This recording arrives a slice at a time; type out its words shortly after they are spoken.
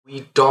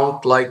We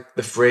don't like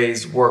the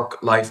phrase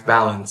work-life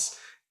balance.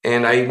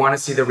 And I want to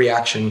see the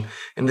reaction.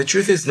 And the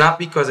truth is not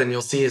because, and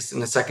you'll see this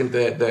in a second,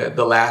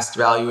 the last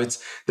value.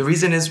 It's the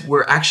reason is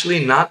we're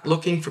actually not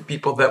looking for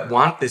people that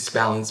want this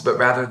balance, but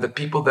rather the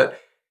people that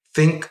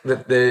think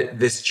that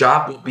this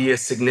job will be a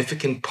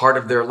significant part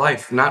of their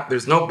life.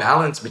 There's no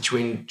balance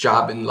between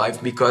job and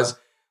life because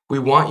we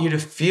want you to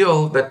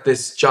feel that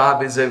this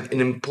job is an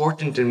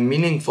important and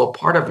meaningful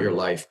part of your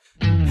life.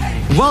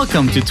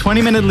 Welcome to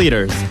 20-Minute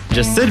Leaders.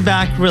 Just sit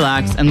back,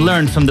 relax, and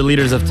learn from the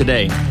leaders of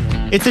today.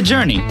 It's a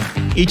journey.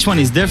 Each one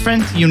is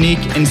different,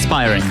 unique,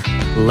 inspiring.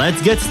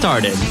 Let's get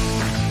started.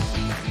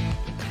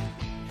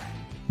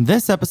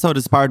 This episode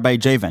is powered by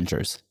J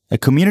Ventures, a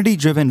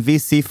community-driven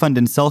VC fund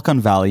in Silicon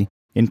Valley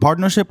in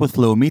partnership with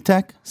Leumi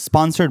Tech,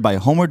 sponsored by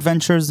Homeward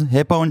Ventures,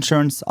 Hippo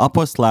Insurance,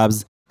 Upwest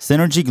Labs,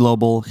 Synergy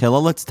Global,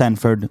 Hillel at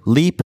Stanford,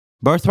 Leap,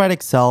 Birthright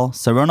Excel,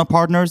 Serona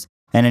Partners,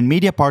 and in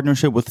media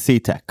partnership with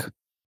CTech.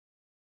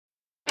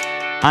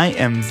 I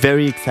am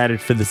very excited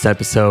for this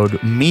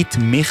episode. Meet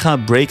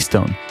Micha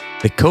Breakstone,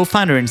 the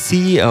co-founder and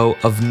CEO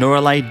of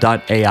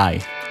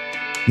Neuralite.ai.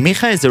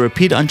 Micha is a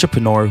repeat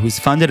entrepreneur who's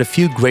founded a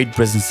few great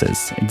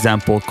businesses.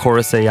 Example,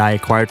 Chorus AI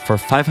acquired for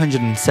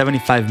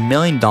 $575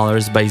 million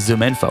by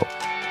ZoomInfo,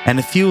 and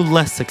a few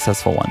less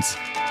successful ones.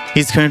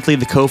 He's currently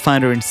the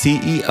co-founder and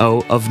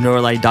CEO of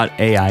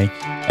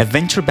Neuralite.ai, a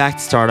venture-backed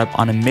startup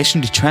on a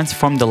mission to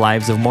transform the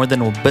lives of more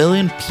than 1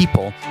 billion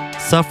people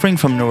suffering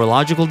from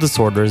neurological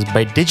disorders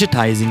by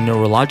digitizing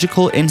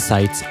neurological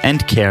insights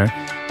and care,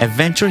 a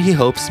venture he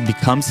hopes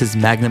becomes his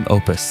magnum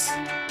opus.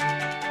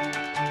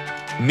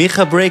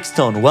 Micha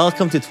Breakstone,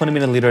 welcome to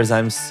 20-Minute Leaders.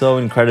 I'm so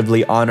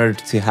incredibly honored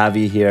to have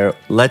you here.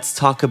 Let's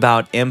talk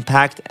about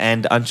impact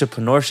and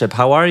entrepreneurship.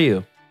 How are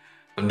you?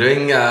 I'm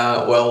doing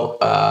well.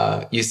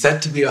 You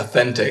said to be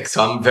authentic,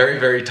 so I'm very,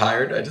 very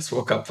tired. I just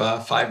woke up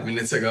 5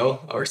 minutes ago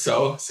or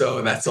so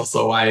that's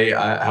also why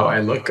how I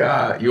look.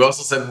 You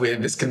also said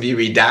this can be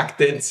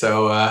redacted,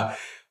 so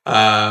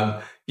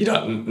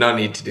no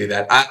need to do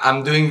that.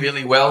 I'm doing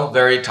really well.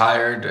 Very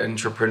tired.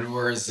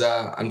 Entrepreneurs,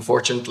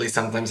 unfortunately,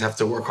 sometimes have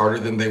to work harder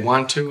than they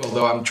want to.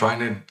 Although I'm trying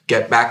to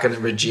get back in a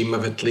regime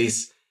of at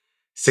least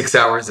 6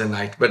 hours a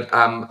night. But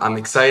I'm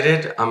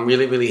excited. I'm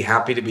really, really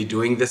happy to be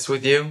doing this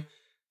with you.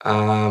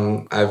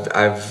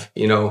 I've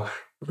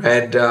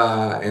read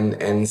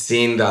and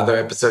seen the other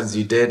episodes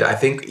you did. I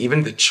think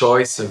even the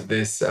choice of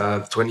this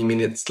 20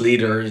 minutes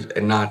leaders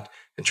and not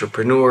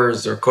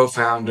entrepreneurs or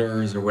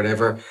co-founders or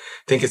whatever, I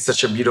think it's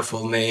such a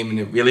beautiful name, and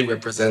it really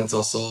represents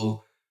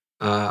also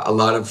a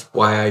lot of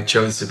why I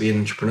chose to be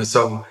an entrepreneur.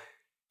 So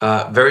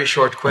very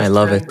short question, I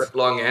love it. But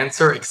long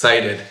answer.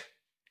 Excited.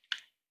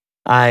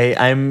 I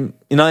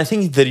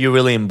think that you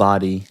really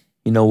embody,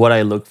 what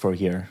I look for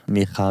here,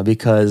 Micha,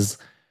 because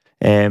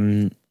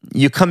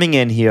you coming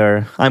in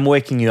here, I'm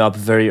waking you up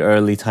very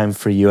early time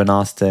for you in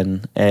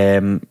Austin,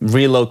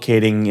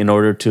 relocating in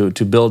order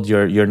to build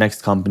your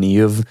next company.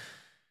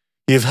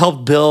 You've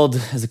helped build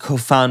as a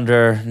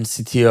co-founder and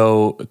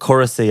CTO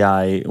Chorus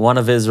AI, one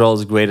of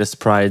Israel's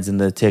greatest prides in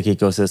the tech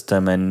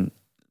ecosystem, and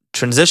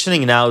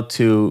transitioning now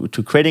to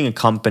creating a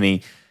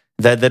company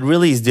that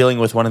really is dealing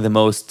with one of the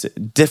most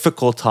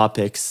difficult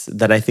topics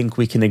that I think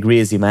we can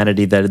agree as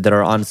humanity that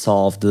are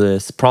unsolved.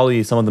 It's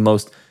probably some of the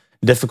most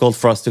difficult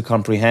for us to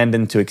comprehend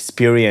and to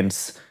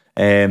experience.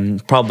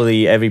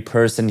 Probably every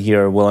person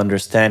here will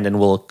understand and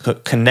will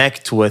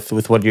connect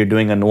with what you're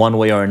doing in one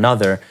way or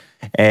another.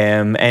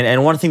 And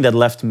one thing that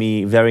left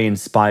me very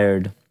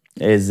inspired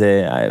is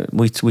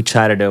we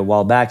chatted a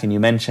while back, and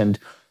you mentioned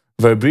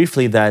very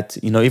briefly that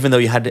even though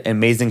you had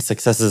amazing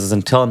successes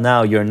until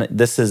now,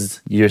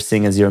 you're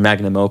seeing as your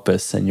magnum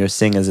opus, and you're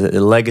seeing as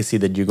a legacy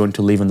that you're going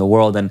to leave in the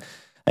world. And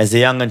as a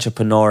young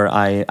entrepreneur,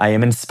 I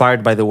am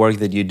inspired by the work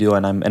that you do,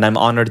 and I'm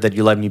honored that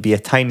you let me be a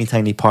tiny,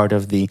 tiny part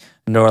of the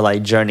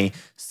Neuralite journey.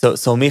 So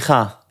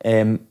Micha,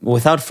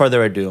 without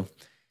further ado,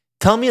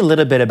 tell me a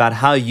little bit about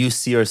how you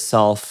see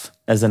yourself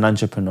as an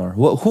entrepreneur.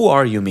 Who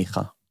are you,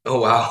 Micha?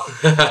 Oh, wow.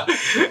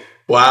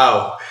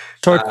 Wow.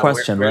 Short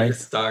question, where right? to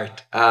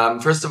start?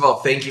 First of all,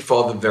 thank you for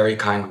all the very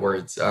kind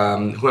words.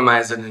 Who am I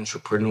as an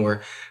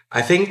entrepreneur?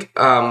 I think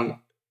I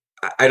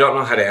don't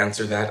know how to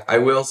answer that. I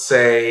will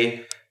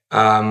say,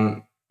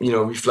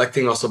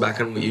 reflecting also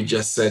back on what you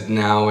just said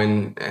now,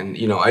 and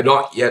I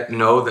don't yet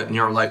know that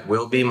Neuralite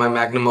will be my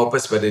magnum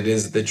opus, but it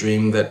is the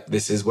dream that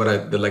this is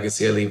the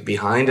legacy I leave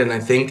behind. And I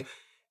think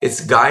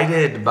it's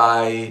guided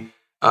by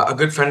a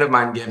good friend of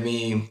mine gave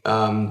me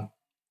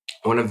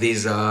one of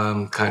these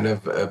kind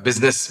of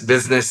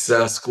business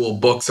school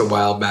books a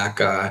while back.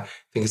 I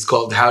think it's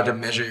called "How to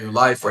Measure Your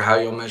Life" or "How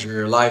You'll Measure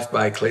Your Life"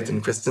 by Clayton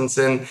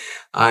Christensen.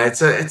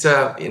 It's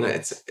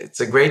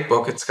a great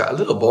book. It's a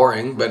little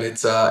boring, but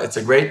it's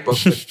a great book.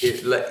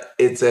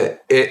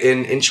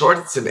 In short,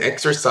 it's an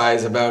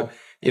exercise about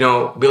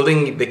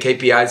building the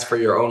KPIs for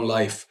your own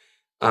life.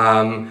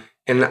 And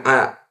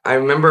I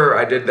remember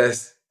I did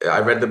this. I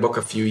read the book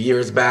a few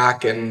years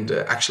back, and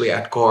actually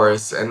at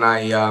Chorus, and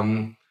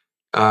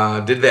I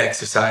did the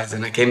exercise,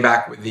 and I came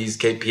back with these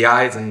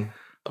KPIs, and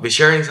I'll be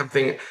sharing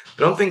something.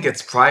 don't think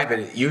it's private.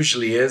 It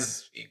usually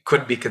is, it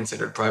could be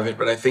considered private,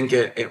 but I think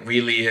it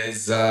really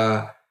is,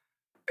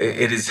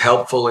 it is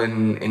helpful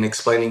in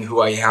explaining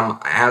who I am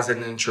as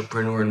an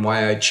entrepreneur and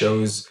why I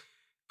chose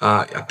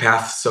a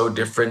path so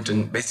different,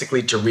 and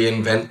basically to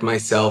reinvent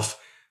myself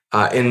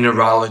in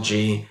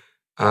neurology,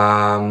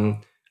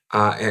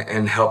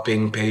 and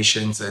helping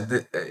patients.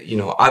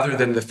 Other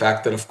than the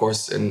fact that, of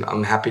course, and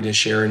I'm happy to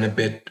share in a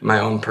bit my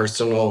own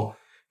personal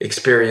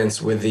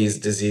experience with these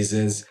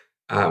diseases,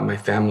 my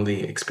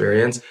family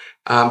experience.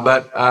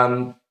 But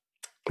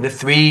the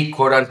three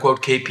quote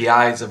unquote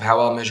KPIs of how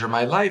I'll measure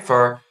my life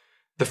are: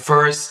 the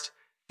first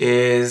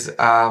is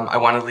I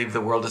want to leave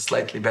the world a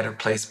slightly better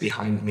place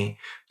behind me.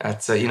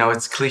 That's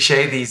it's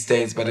cliche these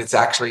days, but it's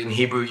actually, in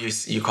Hebrew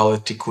you call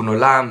it tikkun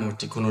olam or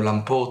tikkun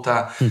olam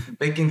porta,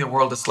 making the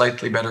world a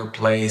slightly better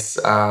place.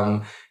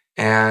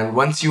 And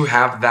once you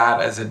have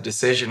that as a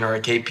decision or a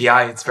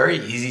KPI, it's very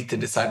easy to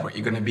decide what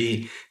you're going to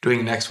be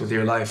doing next with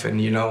your life. And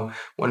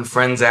when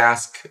friends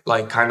ask,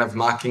 like kind of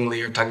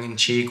mockingly or tongue in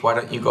cheek, why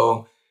don't you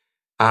go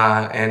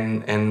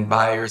and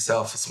buy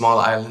yourself a small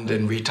island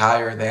and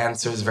retire? The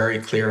answer is very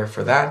clear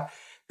for that.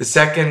 The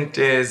second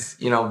is,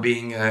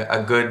 being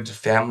a good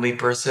family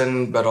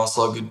person, but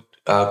also a good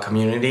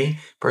community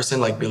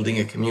person, like building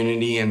a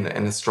community and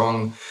a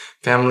strong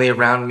family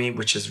around me,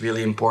 which is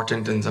really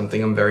important and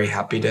something I'm very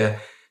happy to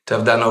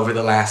have done over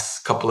the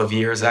last couple of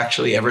years,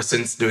 actually, ever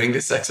since doing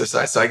this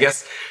exercise. So I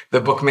guess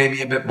the book may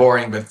be a bit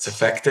boring, but it's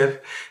effective.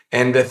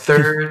 And the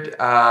third,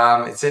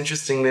 it's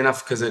interesting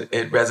enough because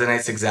it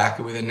resonates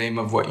exactly with the name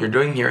of what you're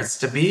doing here. It's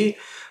to be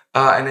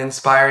an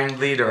inspiring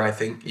leader. I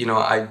think,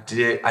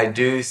 I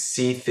do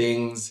see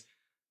things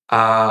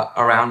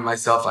around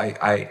myself.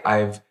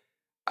 I've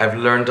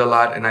learned a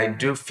lot, and I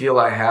do feel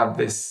I have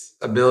this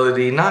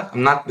ability.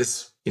 I'm not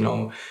this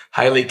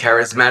highly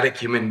charismatic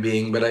human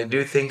being, but I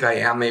do think I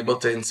am able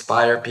to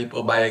inspire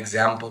people by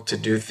example to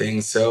do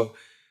things. So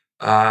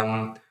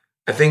I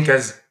think,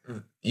 as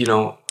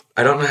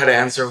I don't know how to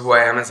answer who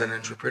I am as an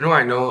entrepreneur.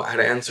 I know how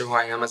to answer who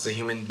I am as a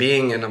human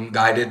being, and I'm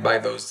guided by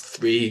those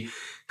three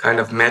kind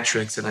of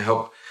metrics. And I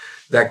hope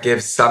that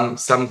gives some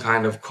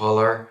kind of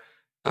color.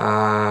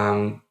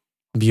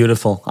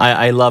 Beautiful.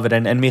 I love it.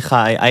 And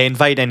Micha, I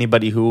invite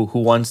anybody who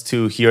wants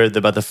to hear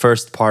about the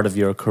first part of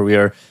your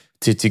career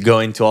to go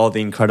into all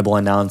the incredible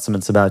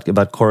announcements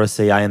about Chorus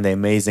AI and the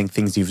amazing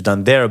things you've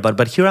done there.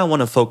 But here I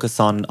want to focus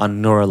on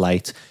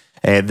Neurolight,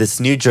 this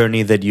new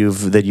journey that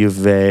you've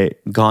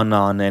gone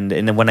on.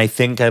 And when I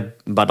think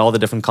about all the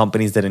different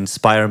companies that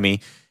inspire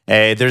me,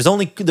 there's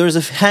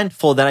a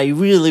handful that I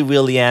really,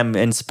 really am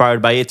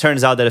inspired by. It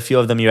turns out that a few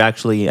of them you're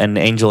actually an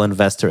angel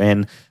investor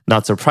in,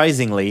 not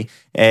surprisingly.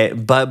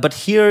 But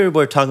here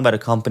we're talking about a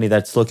company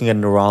that's looking at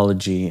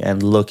neurology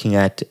and looking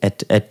at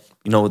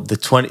the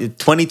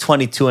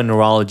 2022 in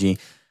neurology.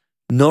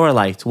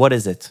 Neurolight, what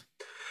is it?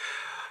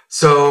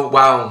 So,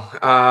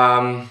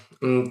 wow.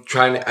 I'm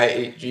trying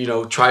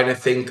to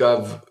think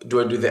of, do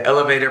I do the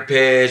elevator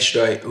pitch?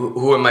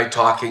 Who am I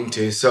talking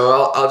to?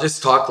 So I'll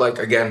just talk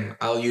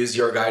I'll use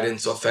your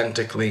guidance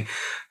authentically.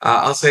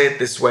 I'll say it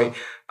this way.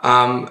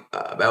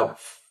 About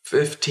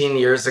 15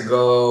 years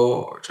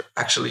ago, or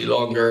actually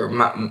longer,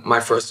 my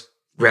first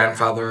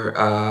grandfather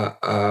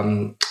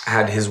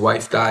had his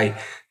wife die,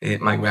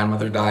 my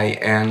grandmother die.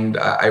 And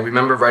I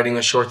remember writing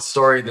a short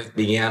story that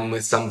began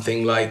with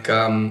something like,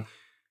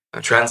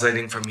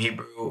 translating from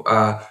Hebrew,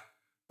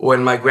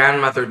 when my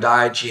grandmother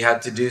died, she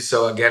had to do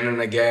so again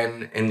and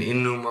again, an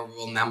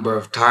innumerable number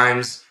of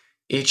times.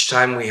 Each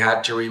time we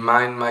had to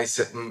remind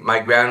my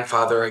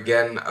grandfather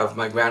again of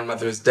my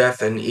grandmother's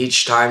death, and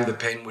each time the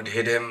pain would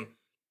hit him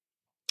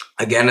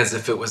again as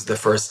if it was the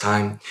first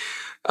time.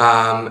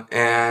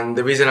 And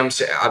the reason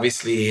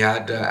obviously he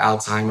had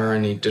Alzheimer,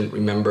 and he didn't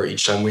remember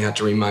each time we had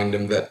to remind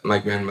him that my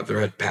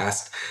grandmother had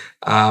passed.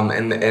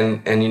 And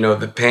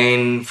the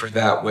pain for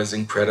that was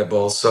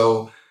incredible.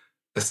 So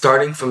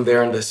starting from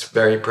there in this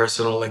very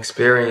personal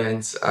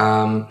experience,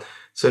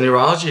 so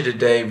neurology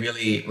today,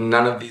 really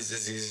none of these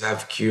diseases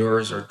have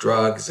cures or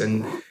drugs.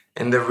 And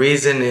the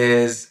reason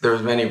is,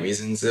 there's many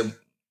reasons.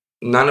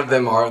 None of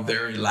them are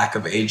their lack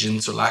of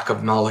agents or lack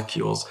of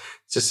molecules.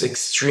 It's just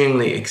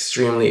extremely,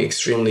 extremely,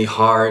 extremely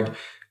hard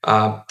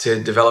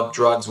to develop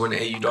drugs when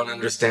you don't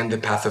understand the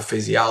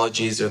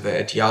pathophysiologies or the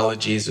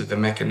etiologies or the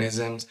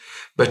mechanisms.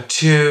 But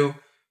two,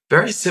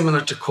 very similar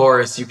to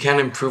Chorus, you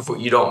can't improve what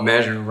you don't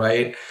measure,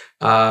 right?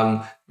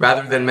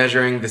 Rather than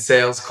measuring the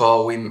sales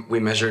call, we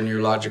measure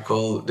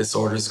neurological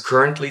disorders.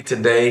 Currently,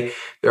 today,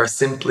 there are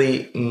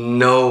simply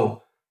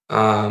no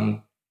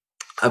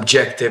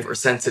objective or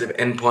sensitive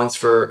endpoints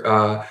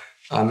for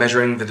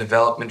measuring the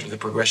development or the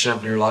progression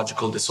of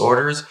neurological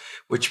disorders,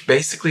 which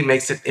basically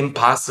makes it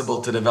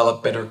impossible to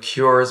develop better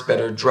cures,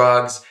 better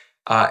drugs,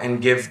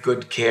 and give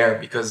good care.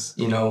 Because,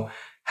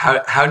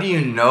 how do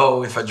you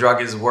know if a drug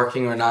is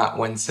working or not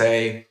when,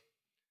 say,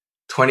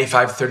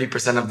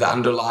 25-30% of the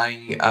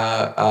underlying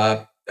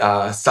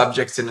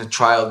subjects in a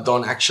trial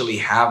don't actually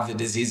have the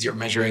disease you're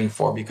measuring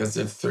for because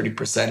of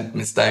 30%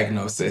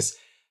 misdiagnosis?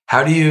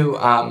 How do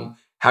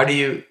How do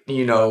you,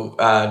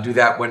 do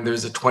that when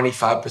there's a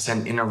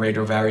 25%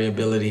 inter-rater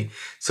variability?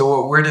 So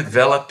what we're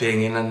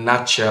developing in a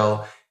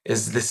nutshell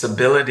is this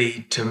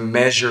ability to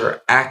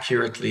measure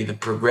accurately the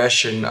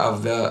progression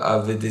of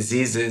the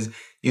diseases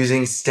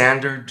using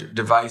standard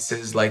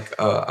devices like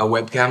a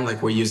webcam,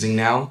 like we're using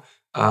now,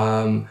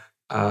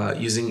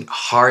 using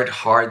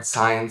hard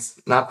science.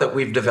 Not that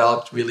we've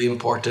developed, really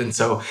important.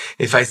 So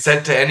if I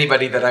said to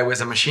anybody that I was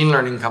a machine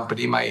learning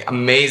company, my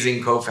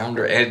amazing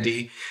co-founder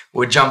Eddie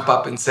would jump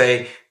up and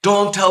say,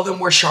 "Don't tell them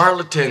we're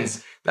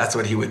charlatans." That's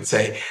what he would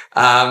say,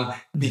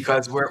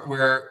 because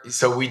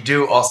so we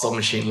do also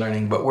machine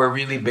learning, but we're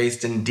really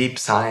based in deep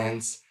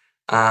science,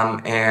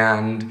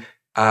 and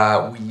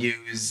we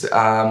use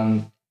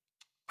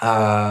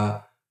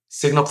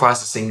signal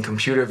processing,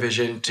 computer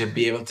vision to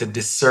be able to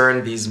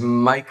discern these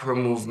micro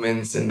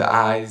movements in the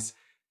eyes,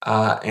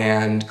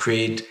 and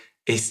create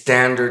a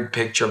standard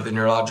picture of the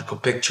neurological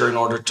picture in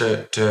order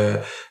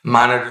to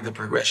monitor the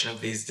progression of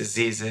these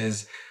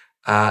diseases,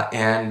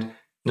 and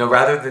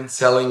rather than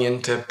selling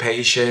into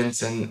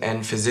patients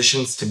and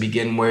physicians to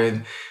begin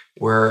with,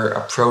 we're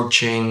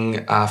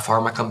approaching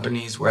pharma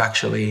companies. We're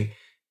actually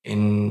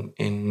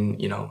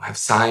have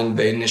signed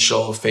the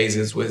initial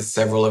phases with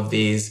several of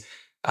these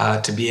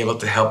to be able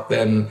to help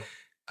them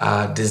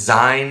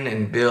design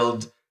and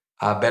build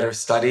better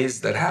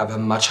studies that have a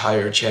much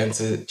higher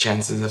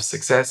chances of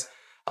success.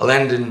 I'll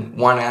end in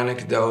one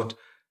anecdote.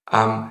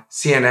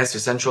 CNS, or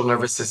central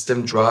nervous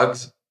system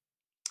drugs,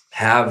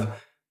 have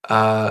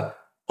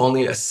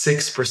only a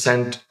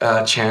 6%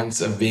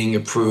 chance of being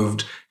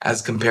approved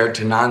as compared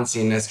to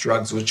non-CNS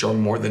drugs, which are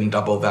more than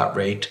double that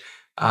rate.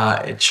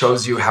 It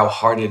shows you how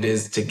hard it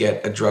is to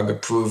get a drug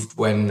approved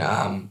when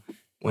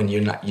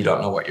you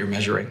don't know what you're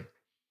measuring.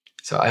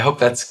 So I hope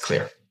that's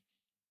clear.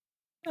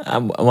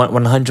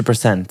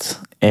 100%.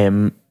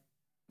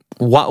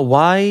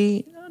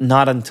 Why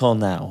not until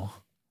now?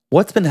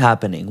 What's been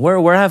happening?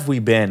 Where have we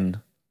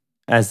been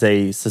as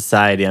a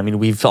society? I mean,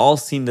 we've all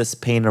seen this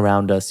pain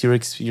around us.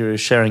 You're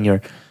sharing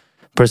your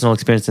personal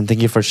experience, and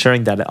thank you for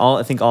sharing that.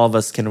 I think all of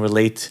us can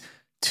relate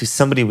to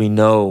somebody we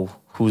know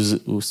who's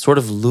sort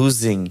of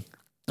losing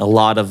a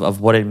lot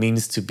of what it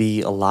means to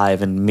be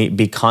alive and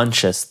be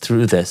conscious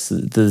through this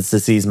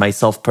disease.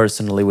 Myself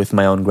personally, with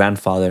my own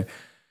grandfather.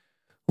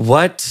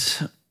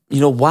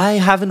 Why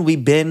haven't we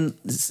been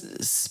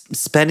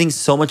spending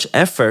so much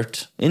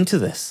effort into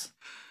this?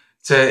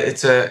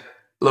 It's a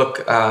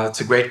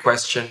great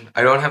question.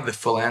 I don't have the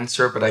full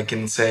answer, but I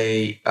can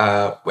say,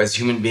 as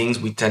human beings,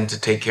 we tend to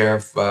take care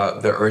of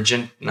the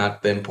urgent,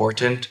 not the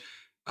important.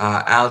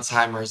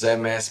 Alzheimer's,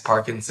 MS,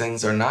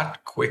 Parkinson's are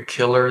not quick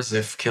killers,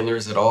 if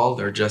killers at all.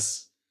 They're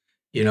just,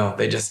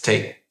 they just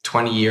take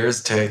 20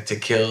 years to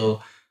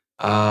kill,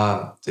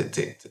 to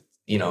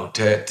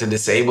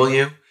disable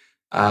you,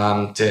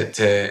 to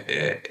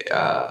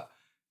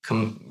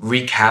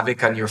wreak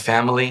havoc on your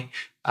family.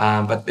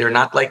 But they're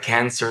not like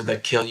cancer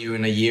that kill you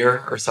in a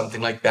year or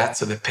something like that.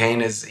 So the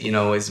pain is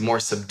more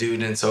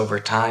subdued, and it's over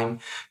time.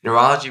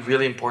 Neurology,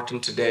 really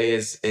important today,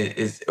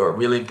 or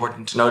really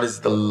important to note,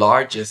 is the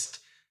largest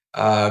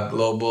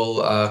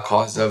global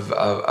cause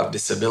of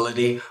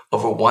disability.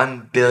 Over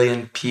 1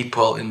 billion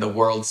people in the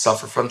world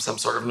suffer from some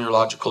sort of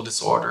neurological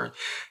disorder.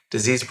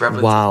 Disease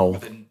prevalence has more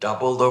than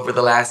doubled over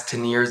the last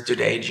 10 years due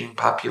to aging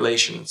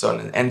population and so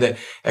on. And the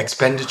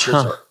expenditures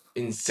are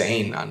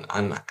insane. On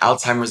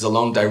Alzheimer's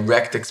alone,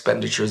 direct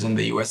expenditures in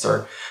the US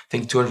are, I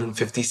think,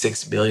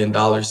 $256 billion.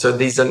 So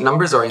these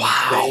numbers are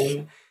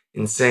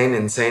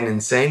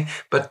insane,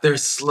 but they're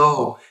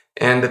slow.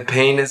 And the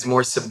pain is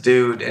more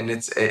subdued, and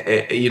it's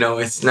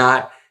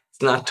not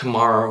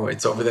tomorrow.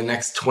 It's over the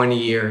next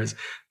 20 years.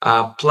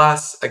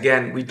 Plus,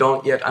 again, we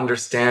don't yet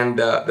understand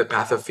the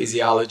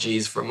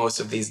pathophysiologies for most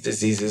of these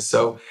diseases.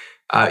 So,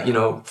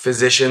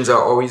 physicians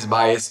are always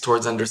biased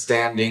towards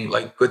understanding,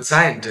 like good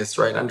scientists,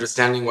 right?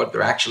 Understanding what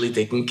they're actually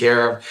taking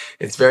care of.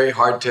 It's very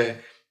hard to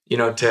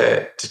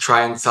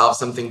try and solve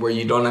something where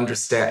you don't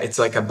understand. It's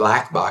like a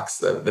black box.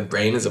 The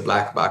brain is a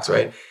black box,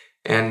 right?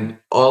 And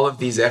all of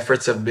these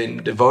efforts have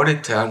been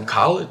devoted to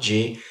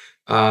oncology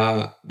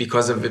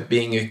because of it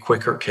being a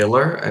quicker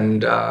killer,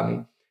 and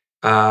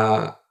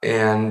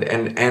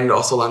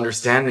also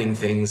understanding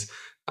things.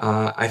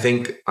 I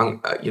think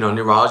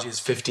neurology is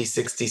 50,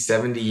 60,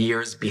 70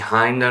 years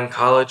behind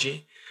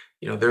oncology.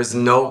 There's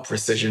no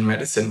precision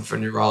medicine for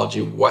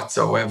neurology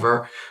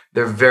whatsoever.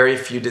 There are very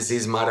few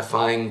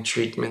disease-modifying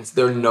treatments.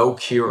 There are no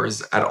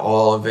cures at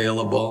all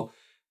available.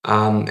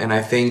 And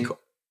I think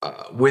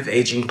with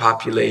aging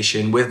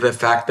population, with the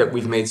fact that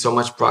we've made so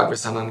much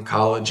progress on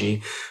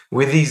oncology,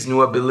 with these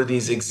new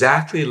abilities,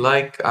 exactly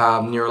like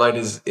Neurolight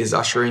is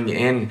ushering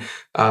in,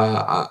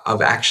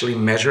 of actually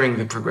measuring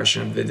the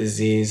progression of the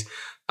disease.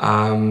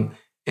 Again,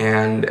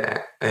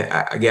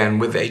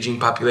 with the aging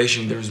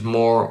population, there's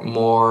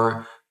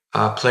more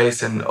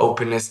place and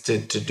openness to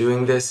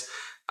doing this.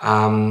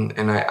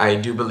 And I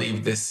do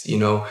believe this,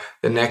 the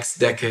next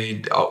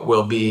decade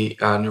will be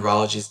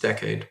neurology's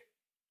decade.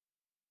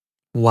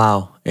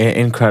 Wow,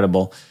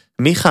 incredible.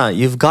 Micha,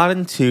 you've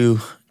gotten to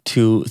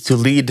to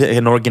lead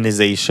an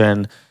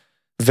organization,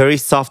 very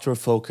software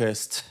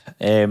focused,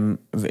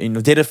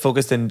 data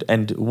focused,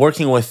 and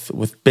working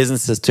with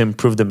businesses to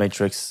improve the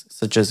matrix,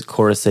 such as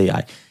Chorus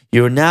AI.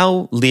 You're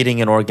now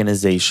leading an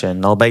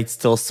organization, albeit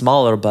still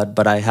smaller,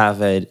 but I have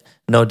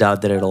no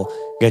doubt that it'll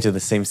get to the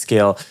same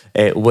scale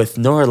with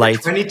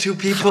Neuralite. 22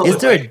 people, Is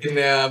there if I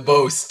can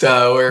boast.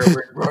 We're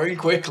growing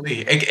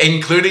quickly,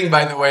 including,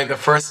 by the way,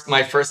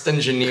 my first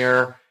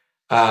engineer,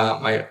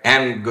 my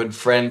and good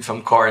friend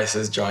from Chorus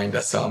has joined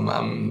us.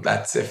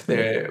 That's if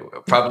they're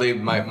probably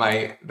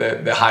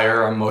the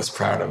hire I'm most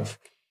proud of.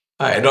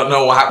 I don't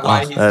know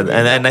why he's doing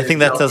and I think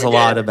that says a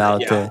lot again,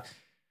 about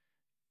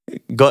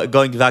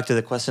going back to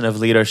the question of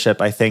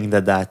leadership. I think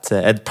that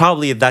and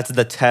probably that's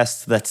the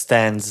test that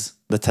stands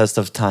the test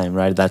of time,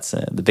 right? That's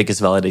the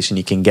biggest validation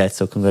you can get.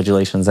 So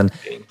congratulations. And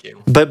thank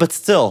you. But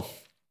still,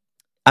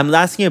 I'm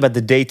asking you about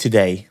the day to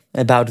day,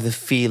 about the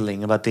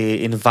feeling, about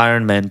the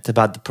environment,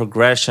 about the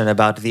progression,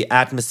 about the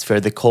atmosphere,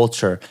 the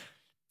culture.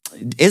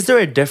 Is there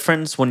a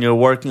difference when you're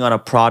working on a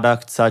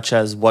product such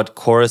as what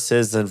Chorus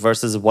is and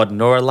versus what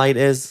Neuralite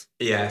is?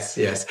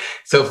 Yes.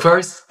 So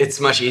first,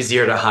 it's much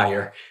easier to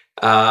hire.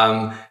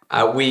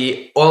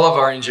 All of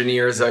our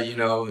engineers are,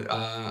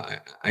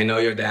 I know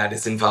your dad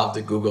is involved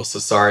at Google, so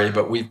sorry,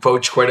 but we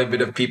poached quite a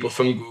bit of people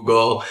from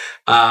Google,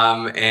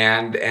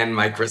 and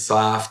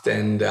Microsoft,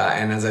 and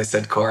as I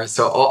said, Chorus.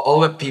 So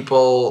all the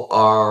people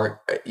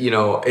are,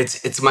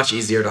 it's much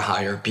easier to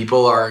hire.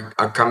 People are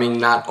coming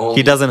not only.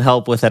 He doesn't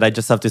help with it. I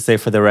just have to say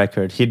for the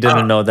record, he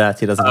didn't know that.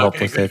 He doesn't help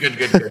with it. Good.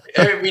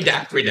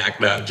 Redact.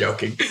 No, I'm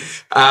joking.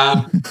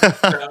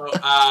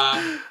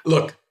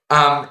 Look.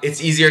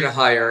 It's easier to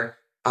hire.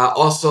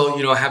 Also,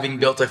 having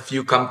built a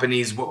few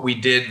companies, what we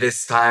did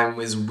this time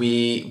was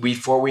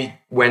before we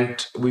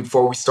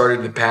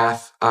started the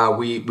path,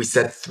 we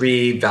set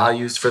 3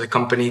 values for the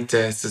company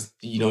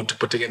to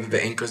put together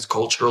the anchors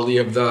culturally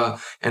and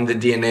the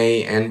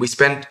DNA, and we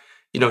spent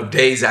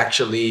days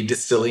actually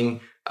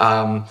distilling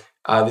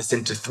this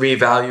into 3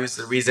 values.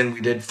 The reason we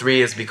did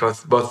 3 is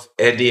because both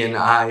Eddie and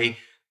I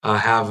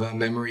have a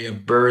memory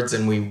of birds,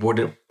 and we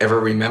wouldn't ever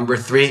remember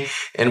 3.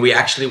 And we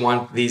actually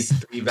want these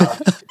 3 values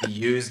to be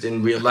used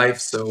in real life.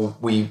 So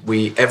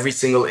we every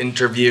single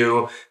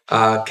interview,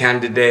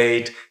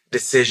 candidate,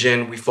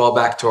 decision, we fall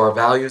back to our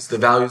values. The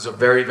values are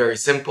very, very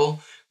simple.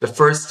 The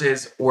first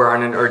is we're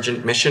on an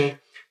urgent mission.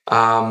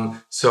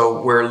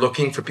 So we're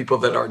looking for people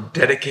that are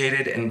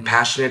dedicated and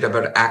passionate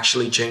about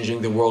actually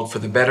changing the world for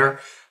the better.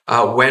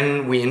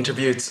 When we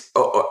interview,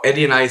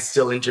 Eddie and I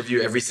still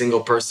interview every single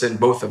person,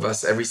 both of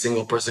us, every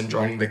single person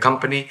joining the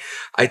company.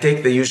 I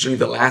take usually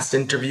the last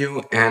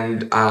interview,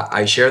 and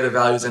I share the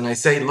values, and I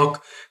say,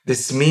 look,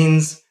 this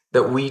means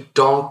that we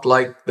don't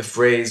like the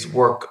phrase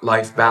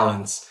work-life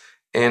balance.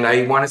 And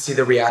I want to see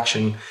the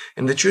reaction.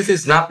 And the truth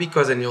is not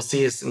because, and you'll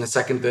see this in a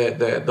second,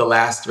 the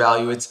last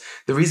value, it's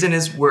the reason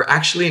is we're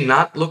actually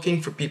not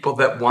looking for people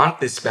that want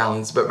this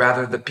balance, but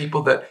rather the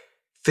people that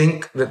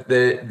think that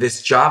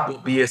this job will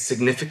be a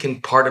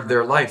significant part of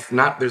their life.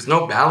 There's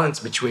no balance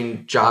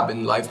between job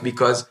and life,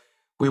 because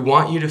we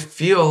want you to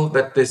feel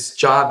that this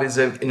job is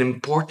an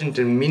important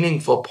and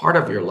meaningful part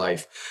of your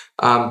life.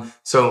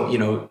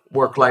 So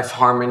work-life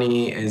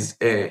harmony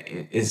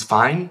is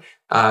fine,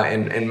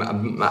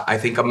 and I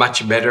think a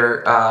much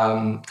better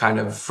kind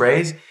of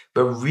phrase.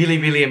 But really,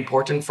 really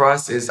important for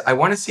us is I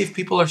want to see if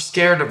people are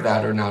scared of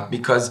that or not,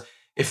 because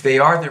if they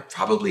are, they're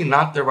probably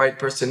not the right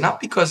person.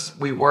 Not because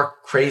we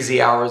work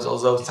crazy hours,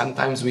 although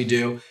sometimes we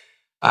do.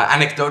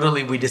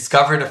 Anecdotally, we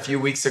discovered a few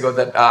weeks ago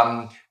that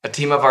a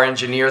team of our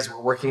engineers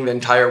were working the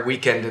entire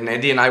weekend, and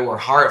Eddie and I were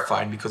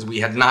horrified because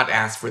we had not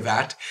asked for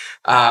that.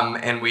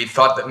 And we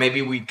thought that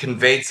maybe we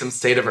conveyed some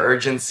state of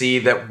urgency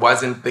that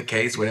wasn't the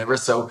case, whatever.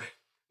 So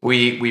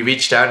we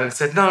reached out and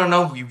said,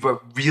 no, we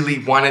really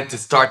wanted to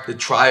start the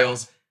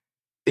trials,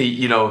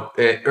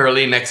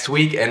 early next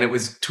week, and it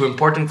was too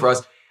important for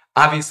us.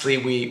 Obviously,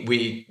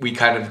 we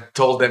kind of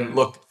told them,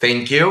 look,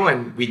 thank you.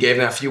 And we gave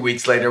them a few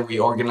weeks later, we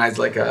organized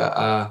like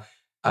a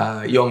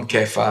Yom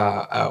Kef,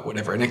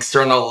 whatever, an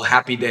external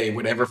happy day,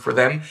 whatever for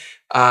them.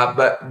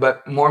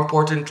 But more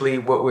importantly,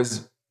 what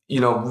was,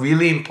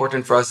 really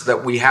important for us is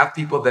that we have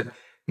people that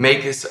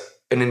make this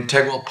an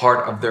integral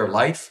part of their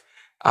life.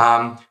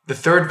 The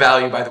third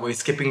value, by the way,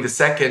 skipping the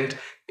second,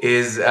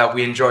 is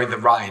we enjoy the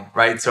ride,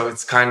 right? So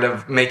it's kind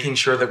of making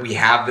sure that we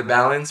have the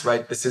balance,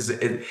 right? This is,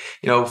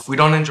 if we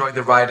don't enjoy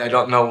the ride, I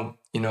don't know,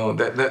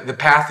 the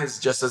path is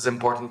just as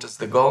important as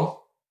the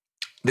goal.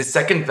 The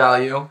second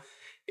value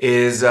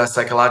is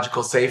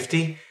psychological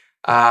safety.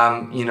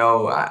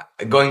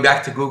 Going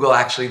back to Google,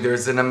 actually,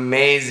 there's an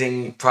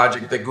amazing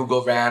project that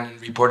Google ran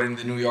and reported in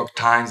the New York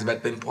Times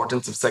about the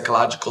importance of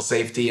psychological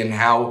safety and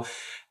how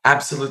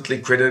absolutely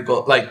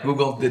critical. Like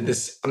Google did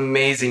this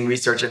amazing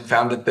research and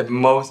found that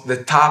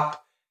the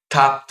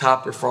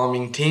top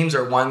performing teams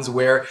are ones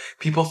where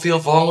people feel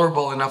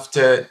vulnerable enough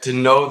to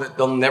know that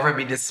they'll never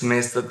be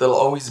dismissed, that they'll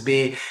always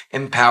be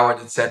empowered,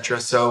 etc.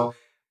 So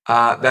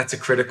that's a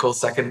critical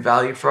second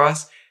value for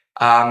us.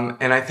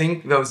 And I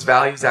think those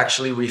values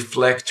actually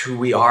reflect who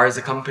we are as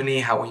a company,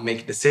 how we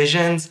make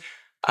decisions,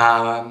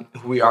 who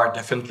we are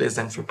definitely as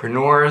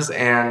entrepreneurs.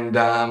 And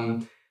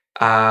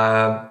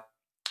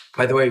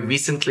by the way,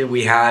 recently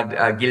we had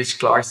Gil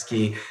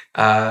Shklarski,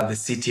 the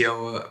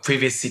CTO,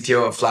 previous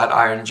CTO of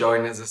Flatiron,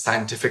 join as a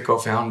scientific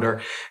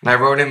co-founder. And I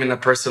wrote him in a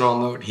personal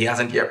note. He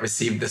hasn't yet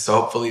received this, so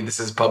hopefully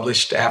this is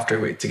published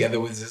after, together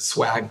with his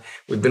swag.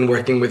 We've been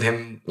working with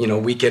him,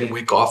 week in,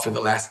 week off for the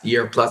last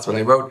year plus. When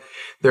I wrote,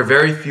 there are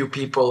very few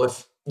people,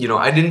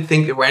 I didn't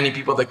think there were any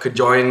people that could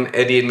join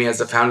Eddie and me as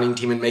a founding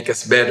team and make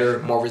us better,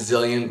 more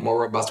resilient, more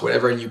robust,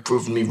 whatever. And you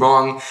proved me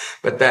wrong.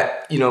 But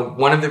that,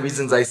 one of the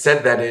reasons I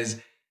said that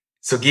is,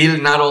 so Gil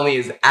not only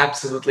is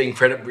absolutely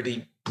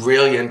incredibly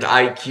brilliant,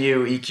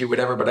 IQ, EQ,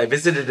 whatever, but I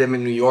visited him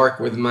in New York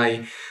with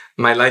my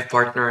life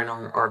partner and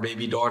our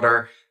baby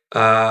daughter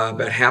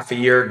about half a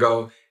year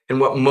ago. And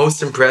what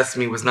most impressed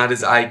me was not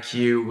his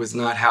IQ, was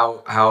not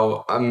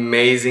how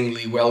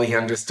amazingly well he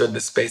understood the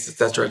space, et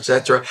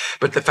cetera,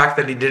 but the fact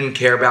that he didn't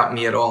care about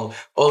me at all.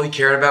 All he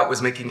cared about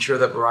was making sure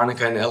that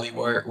Veronica and Ellie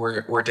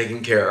were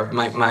taken care of,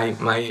 my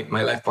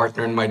life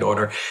partner and my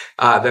daughter.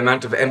 The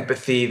amount of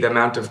empathy,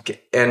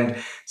 and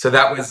so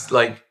that was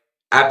like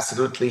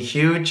absolutely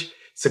huge.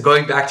 So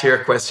going back to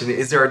your question,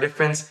 is there a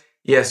difference?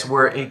 Yes,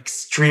 we're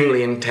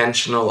extremely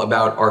intentional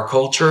about our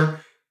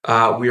culture.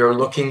 We are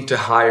looking to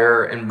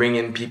hire and bring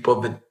in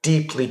people that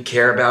deeply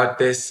care about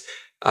this,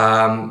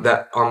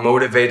 that are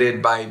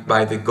motivated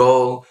by the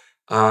goal,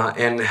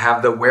 and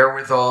have the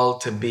wherewithal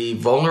to be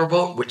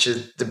vulnerable, which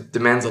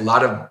demands a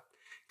lot of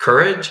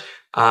courage,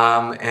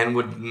 and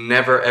would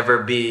never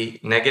ever be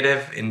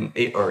negative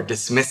or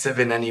dismissive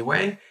in any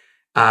way.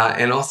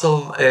 And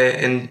also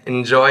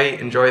enjoy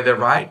the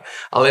ride.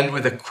 I'll end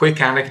with a quick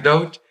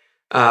anecdote.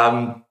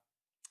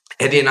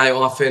 Eddie and I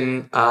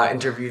often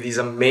interview these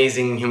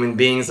amazing human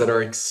beings that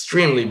are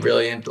extremely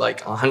brilliant,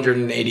 like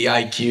 180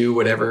 IQ,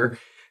 whatever.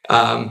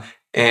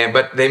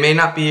 But they may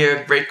not be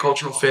a great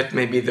cultural fit.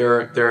 Maybe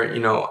they're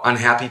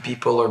unhappy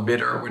people or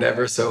bitter or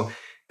whatever. So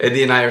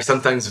Eddie and I are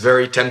sometimes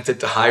very tempted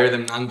to hire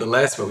them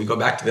nonetheless, but we go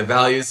back to the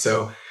values.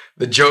 So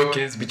the joke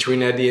is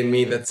between Eddie and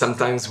me that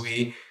sometimes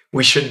we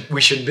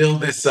should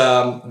build this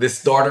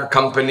daughter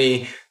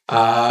company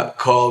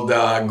called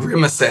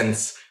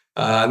Grimasense.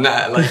 And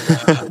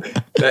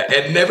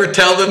never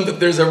tell them that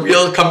there's a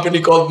real company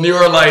called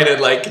Neuralight,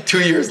 and like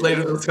 2 years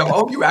later they'll come,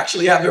 oh, you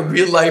actually have a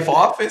real life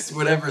office,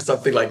 whatever,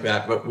 something like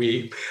that. But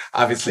we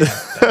obviously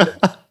have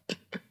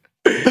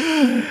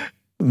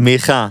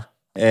Micha,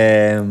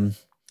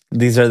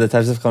 these are the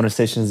types of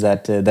conversations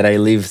that I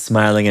leave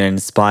smiling and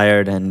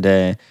inspired and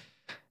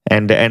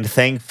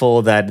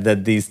thankful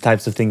that these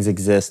types of things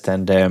exist.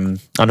 And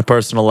on a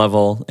personal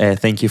level,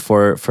 thank you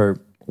for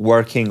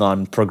working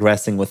on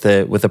progressing with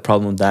a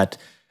problem that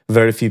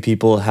very few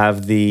people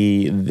have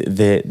the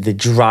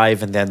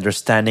drive and the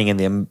understanding and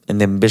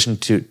the ambition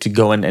to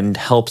go and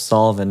help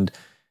solve. And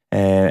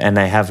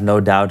I have no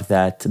doubt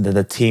that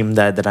the team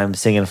that I'm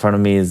seeing in front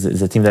of me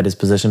is a team that is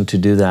positioned to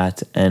do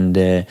that.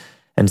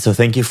 And so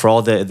thank you for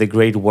all the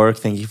great work.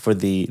 Thank you for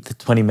the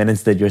 20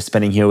 minutes that you're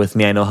spending here with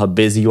me. I know how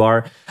busy you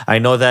are. I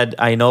know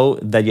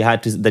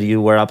that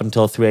you were up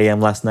until 3 a.m.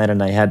 last night,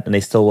 and I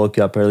still woke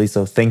you up early.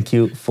 So thank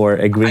you for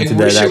agreeing to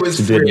do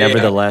it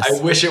nevertheless.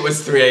 I wish it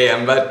was 3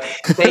 a.m. But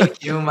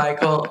thank you,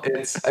 Michael.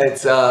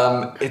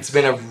 It's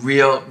been a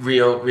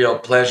real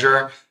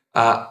pleasure.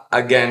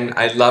 Again,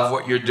 I love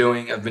what you're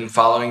doing. I've been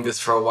following this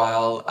for a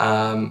while.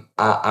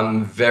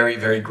 I'm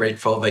very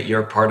grateful that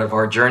you're part of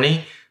our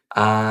journey.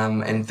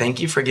 And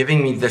thank you for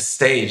giving me this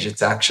stage.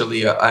 It's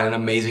actually an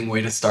amazing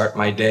way to start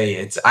my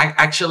day.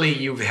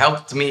 You've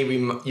helped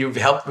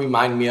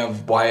remind me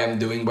of why I'm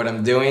doing what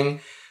I'm doing.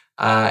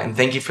 And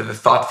thank you for the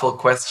thoughtful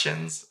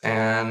questions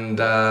and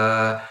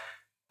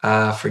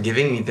for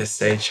giving me this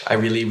stage. I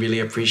really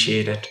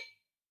appreciate it.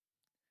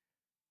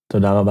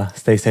 Toda rabba.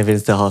 Stay safe and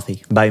stay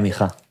healthy. Bye,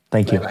 Micha.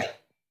 Thank you. Bye.